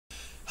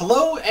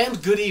Hello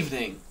and good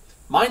evening.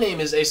 My name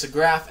is Asa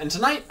Graff, and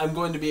tonight I'm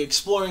going to be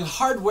exploring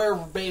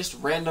hardware-based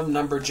random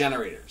number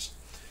generators.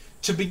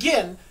 To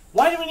begin,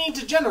 why do we need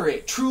to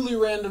generate truly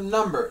random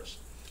numbers?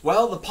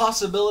 Well, the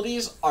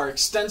possibilities are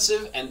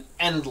extensive and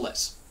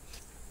endless.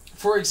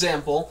 For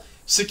example,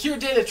 secure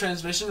data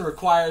transmission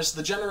requires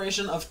the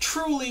generation of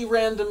truly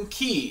random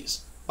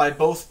keys by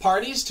both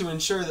parties to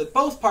ensure that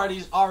both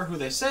parties are who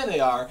they say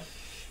they are,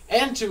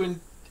 and to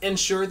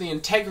ensure the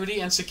integrity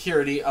and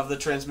security of the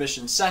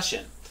transmission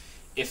session.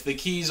 If the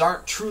keys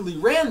aren't truly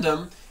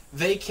random,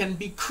 they can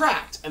be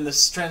cracked and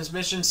the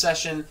transmission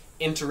session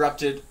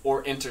interrupted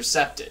or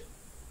intercepted.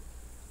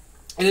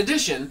 In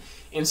addition,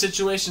 in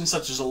situations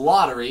such as a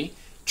lottery,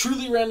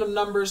 truly random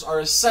numbers are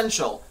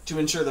essential to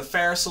ensure the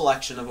fair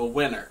selection of a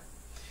winner.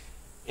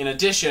 In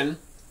addition,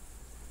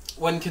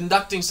 when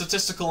conducting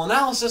statistical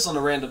analysis on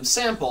a random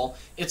sample,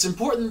 it's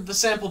important that the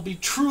sample be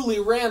truly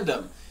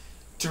random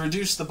to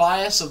reduce the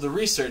bias of the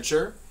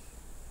researcher,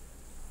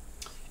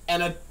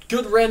 and a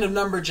good random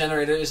number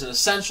generator is an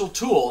essential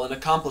tool in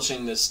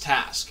accomplishing this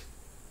task.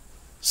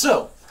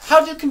 So,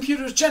 how do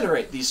computers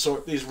generate these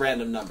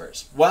random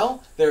numbers?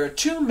 Well, there are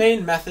two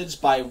main methods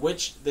by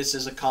which this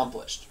is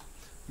accomplished.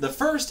 The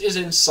first is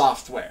in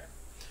software.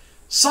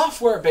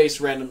 Software-based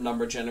random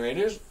number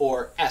generators,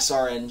 or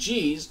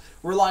HRNGs,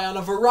 rely on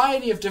a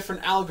variety of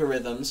different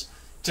algorithms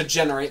to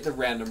generate the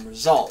random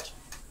result.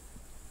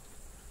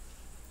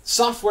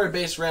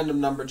 Software-based random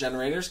number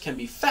generators can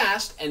be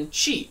fast and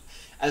cheap,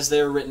 as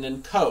they are written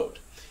in code.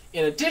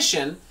 In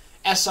addition,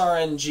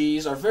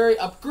 HRNGs are very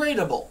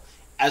upgradable,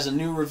 as a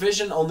new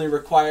revision only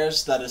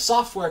requires that a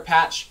software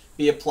patch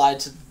be applied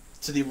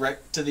to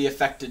the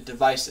affected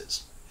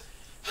devices.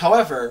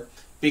 However,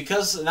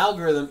 because an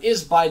algorithm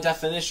is by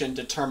definition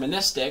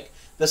deterministic,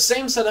 the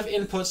same set of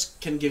inputs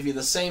can give you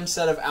the same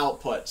set of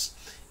outputs,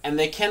 and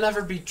they can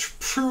never be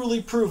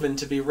truly proven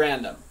to be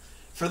random.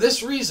 For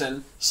this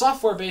reason,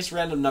 software-based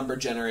random number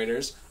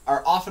generators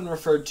are often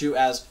referred to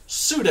as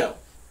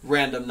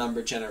pseudo-random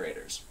number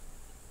generators.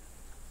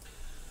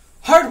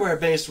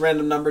 Hardware-based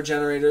random number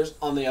generators,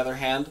 on the other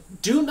hand,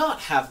 do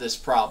not have this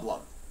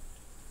problem.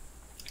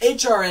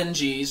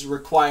 HRNGs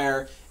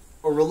require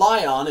or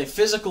rely on a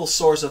physical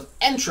source of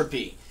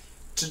entropy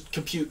to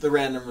compute the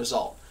random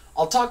result.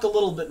 I'll talk a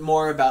little bit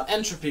more about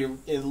entropy in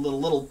a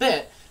little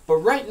bit, but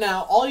right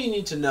now all you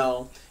need to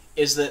know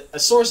is that a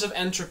source of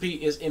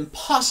entropy is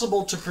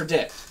impossible to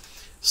predict.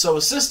 So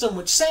a system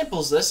which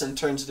samples this and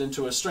turns it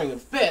into a string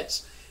of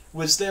bits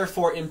was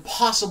therefore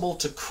impossible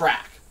to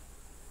crack.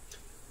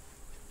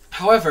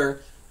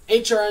 However,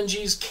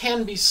 HRNGs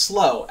can be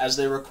slow, as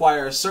they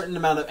require a certain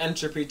amount of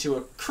entropy to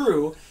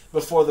accrue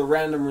before the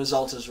random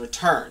result is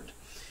returned.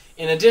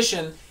 In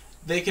addition,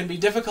 they can be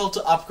difficult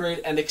to upgrade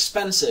and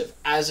expensive,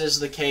 as is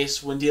the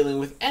case when dealing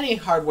with any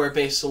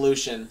hardware-based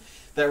solution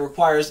that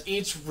requires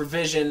each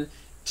revision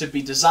to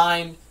be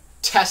designed,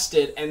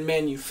 tested, and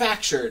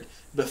manufactured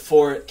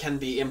before it can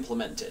be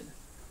implemented.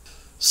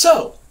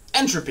 So,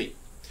 entropy.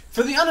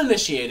 For the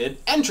uninitiated,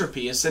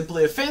 entropy is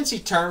simply a fancy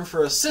term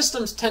for a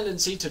system's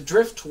tendency to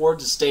drift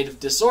towards a state of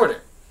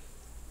disorder.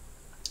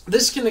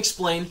 This can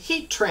explain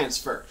heat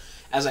transfer,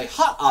 as a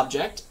hot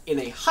object in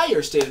a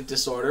higher state of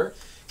disorder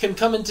can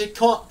come into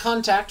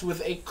contact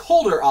with a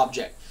colder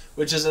object,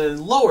 which is in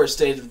a lower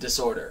state of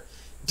disorder.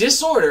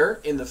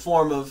 Disorder, in the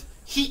form of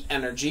heat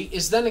energy,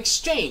 is then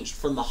exchanged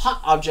from the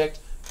hot object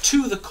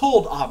to the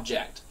cold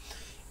object.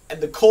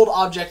 And the cold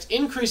object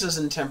increases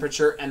in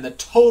temperature and the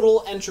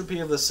total entropy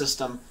of the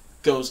system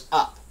goes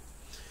up.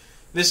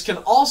 This can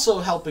also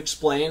help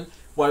explain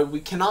why we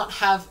cannot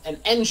have an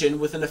engine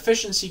with an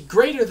efficiency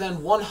greater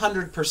than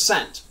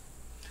 100%,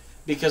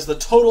 because the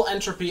total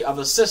entropy of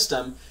a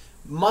system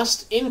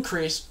must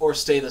increase or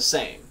stay the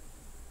same.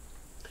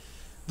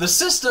 The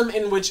system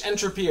in which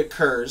entropy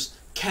occurs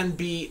can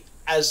be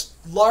as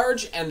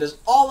large and as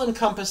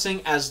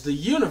all-encompassing as the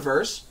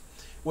universe,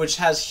 which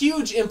has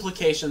huge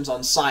implications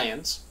on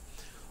science,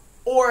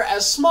 or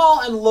as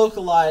small and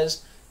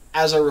localized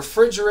as a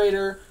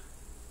refrigerator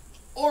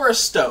or a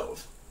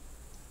stove.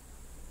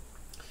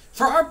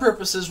 For our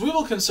purposes, we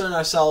will concern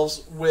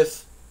ourselves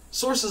with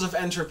sources of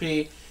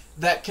entropy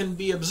that can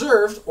be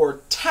observed or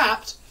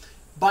tapped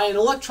by an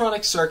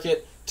electronic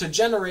circuit to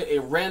generate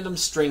a random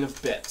string of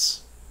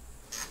bits.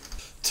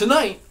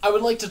 Tonight, I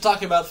would like to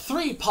talk about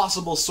three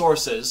possible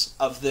sources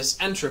of this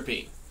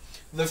entropy.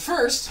 The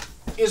first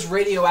is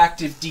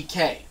radioactive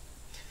decay.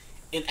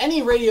 In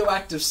any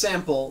radioactive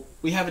sample,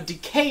 we have a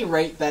decay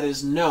rate that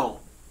is known.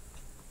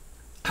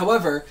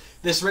 However,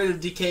 this rate of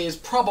decay is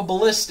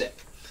probabilistic.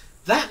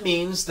 That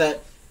means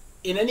that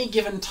in any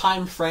given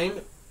time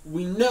frame,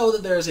 we know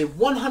that there is a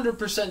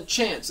 100%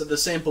 chance that the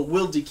sample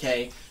will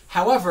decay.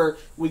 However,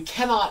 we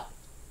cannot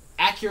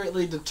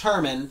accurately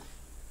determine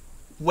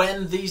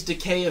when these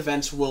decay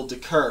events will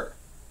occur.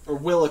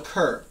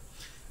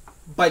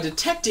 By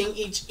detecting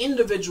each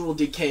individual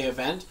decay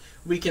event,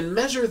 we can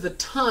measure the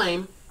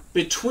time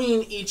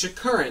between each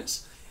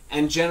occurrence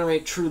and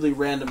generate truly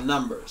random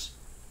numbers.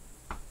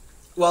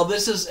 While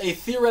this is a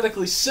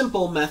theoretically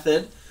simple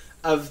method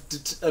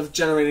of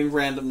generating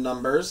random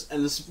numbers,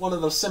 and it's one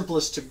of the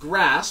simplest to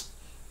grasp.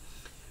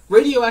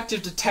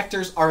 Radioactive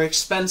detectors are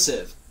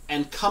expensive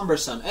and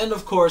cumbersome, and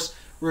of course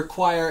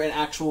require an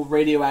actual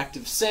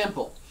radioactive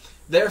sample.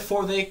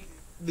 Therefore,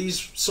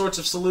 these sorts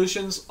of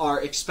solutions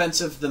are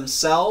expensive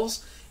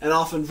themselves and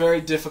often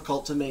very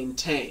difficult to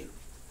maintain.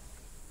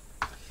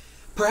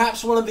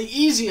 Perhaps one of the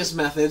easiest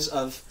methods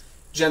of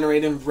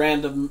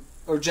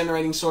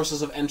generating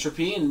sources of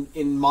entropy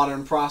in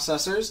modern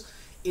processors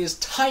is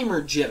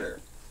timer jitter.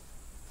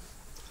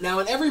 Now,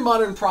 in every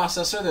modern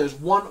processor, there's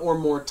one or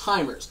more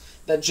timers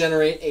that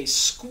generate a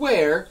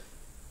square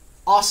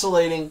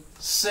oscillating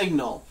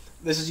signal.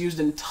 This is used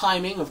in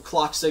timing of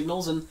clock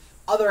signals and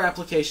other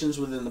applications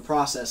within the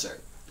processor.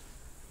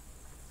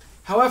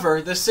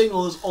 However, this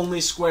signal is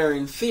only square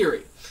in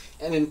theory,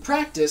 and in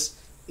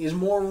practice is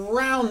more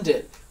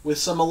rounded, with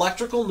some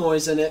electrical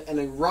noise in it and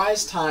a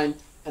rise time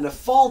and a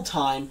fall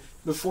time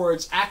before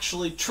it's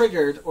actually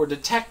triggered or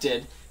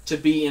detected to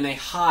be in a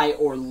high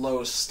or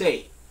low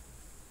state.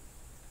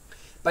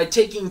 By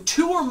taking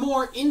two or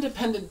more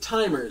independent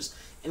timers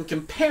and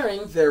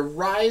comparing their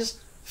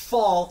rise,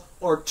 fall,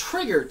 or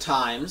trigger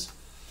times,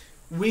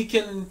 we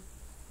can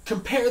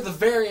compare the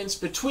variance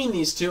between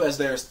these two, as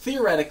they are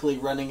theoretically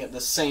running at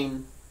the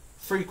same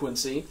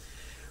frequency.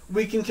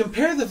 We can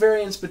compare the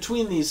variance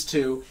between these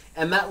two,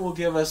 and that will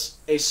give us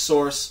a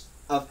source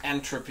of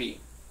entropy.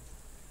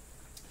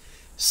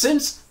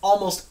 Since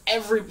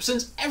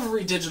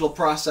every digital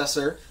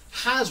processor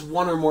has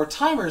one or more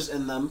timers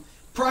in them,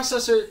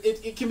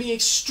 it can be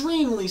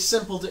extremely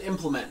simple to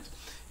implement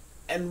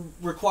and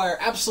require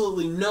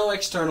absolutely no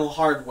external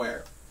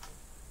hardware,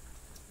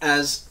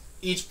 as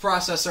each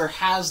processor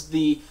has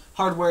the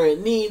hardware it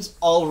needs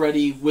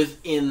already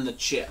within the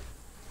chip.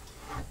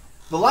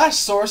 The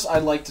last source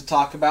I'd like to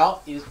talk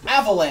about is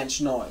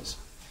avalanche noise.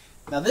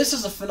 Now, this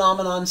is a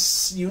phenomenon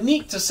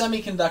unique to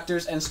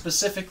semiconductors and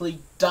specifically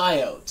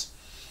diodes.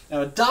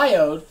 Now, a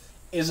diode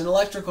is an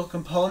electrical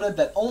component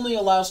that only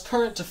allows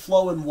current to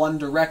flow in one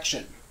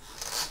direction.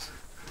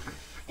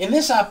 In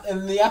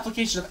the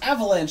application of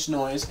avalanche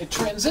noise, a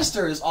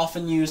transistor is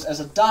often used as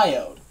a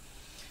diode,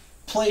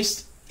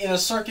 placed in a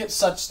circuit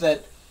such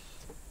that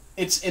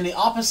it's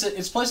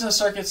placed in a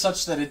circuit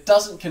such that it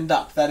doesn't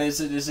conduct, that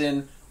is, it is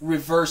in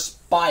reverse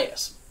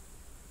bias.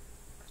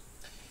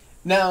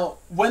 Now,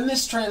 when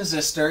this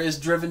transistor is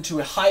driven to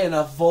a high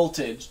enough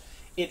voltage,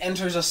 it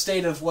enters a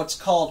state of what's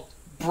called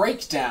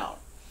breakdown.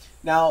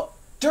 Now,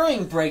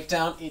 during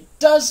breakdown, it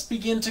does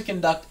begin to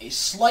conduct a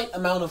slight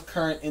amount of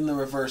current in the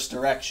reverse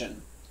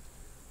direction.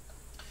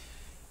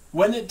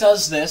 When it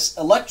does this,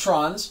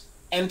 electrons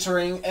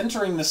entering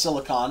the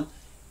silicon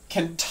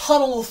can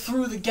tunnel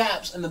through the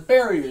gaps and the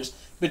barriers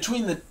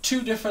between the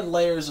two different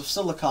layers of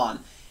silicon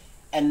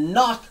and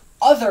knock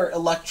other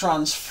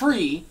electrons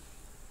free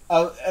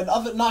of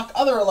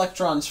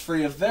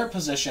their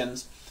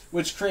positions,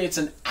 which creates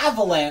an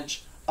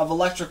avalanche of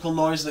electrical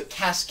noise that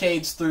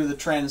cascades through the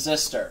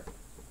transistor.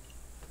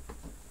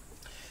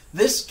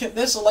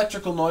 This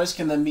electrical noise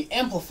can then be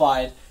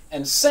amplified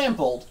and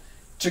sampled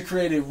to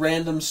create a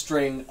random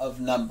string of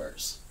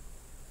numbers.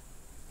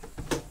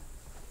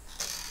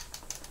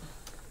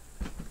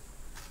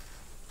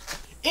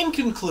 In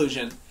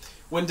conclusion,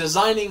 when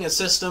designing a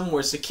system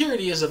where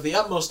security is of the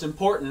utmost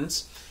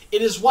importance,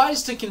 it is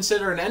wise to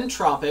consider an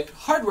entropic,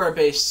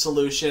 hardware-based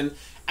solution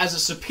as a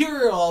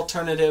superior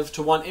alternative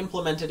to one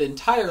implemented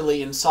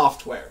entirely in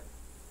software.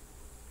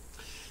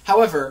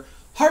 However,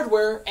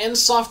 hardware and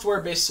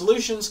software-based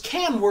solutions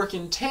can work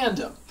in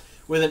tandem,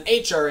 with an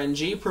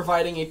HRNG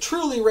providing a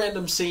truly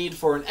random seed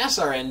for an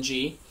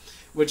SRNG,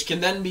 which can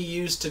then be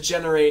used to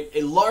generate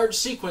a large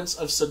sequence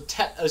of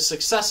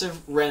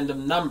successive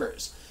random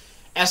numbers.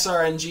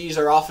 SRNGs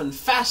are often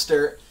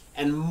faster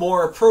and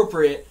more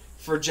appropriate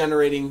for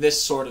generating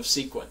this sort of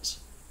sequence.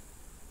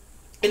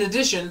 In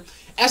addition,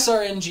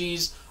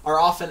 SRNGs are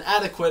often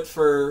adequate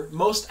for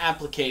most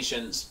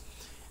applications,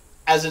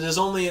 as it is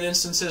only in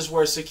instances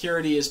where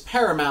security is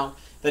paramount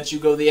that you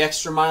go the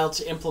extra mile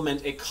to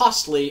implement a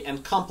costly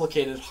and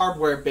complicated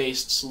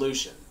hardware-based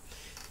solution.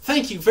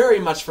 Thank you very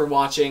much for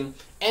watching,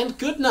 and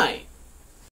good night!